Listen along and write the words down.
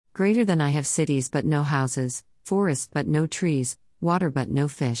Greater than I have cities but no houses, forests but no trees, water but no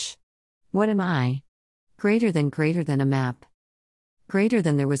fish. What am I? Greater than a map. Greater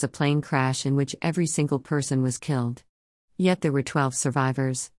than there was a plane crash in which every single person was killed. Yet there were 12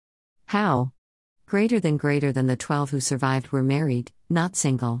 survivors. How? Greater than the 12 who survived were married, not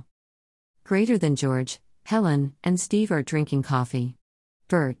single. Greater than George, Helen, and Steve are drinking coffee.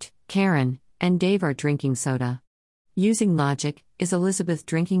 Bert, Karen, and Dave are drinking soda. Using logic, is Elizabeth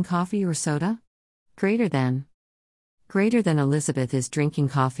drinking coffee or soda? Greater than Elizabeth is drinking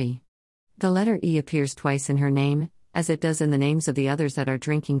coffee. The letter E appears twice in her name, as it does in the names of the others that are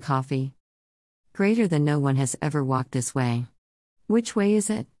drinking coffee. Greater than no one has ever walked this way. Which way is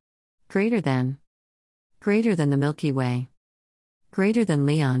it? Greater than the Milky Way. Greater than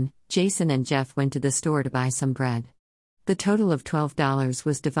Leon, Jason and Jeff went to the store to buy some bread. The total of $12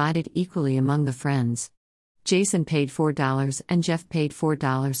 was divided equally among the friends. Jason paid $4 and Jeff paid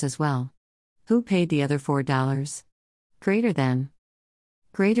 $4 as well. Who paid the other $4? Greater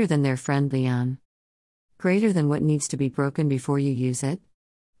than their friend Leon. Greater than what needs to be broken before you use it.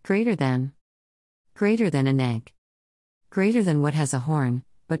 Greater than an egg. Greater than what has a horn,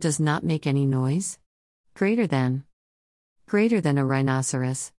 but does not make any noise. Greater than a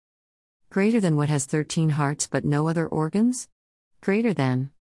rhinoceros. Greater than what has 13 hearts but no other organs. Greater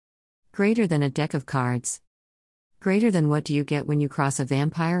than a deck of cards. Greater than what do you get when you cross a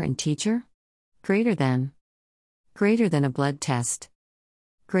vampire and teacher? Greater than a blood test.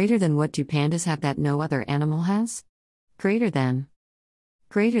 Greater than what do pandas have that no other animal has? Greater than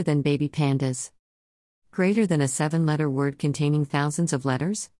baby pandas. Greater than a 7-letter word containing thousands of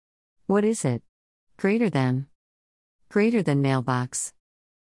letters? What is it? Greater than mailbox.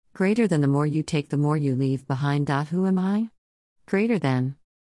 Greater than the more you take the more you leave behind. Who am I? Greater than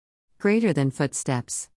footsteps.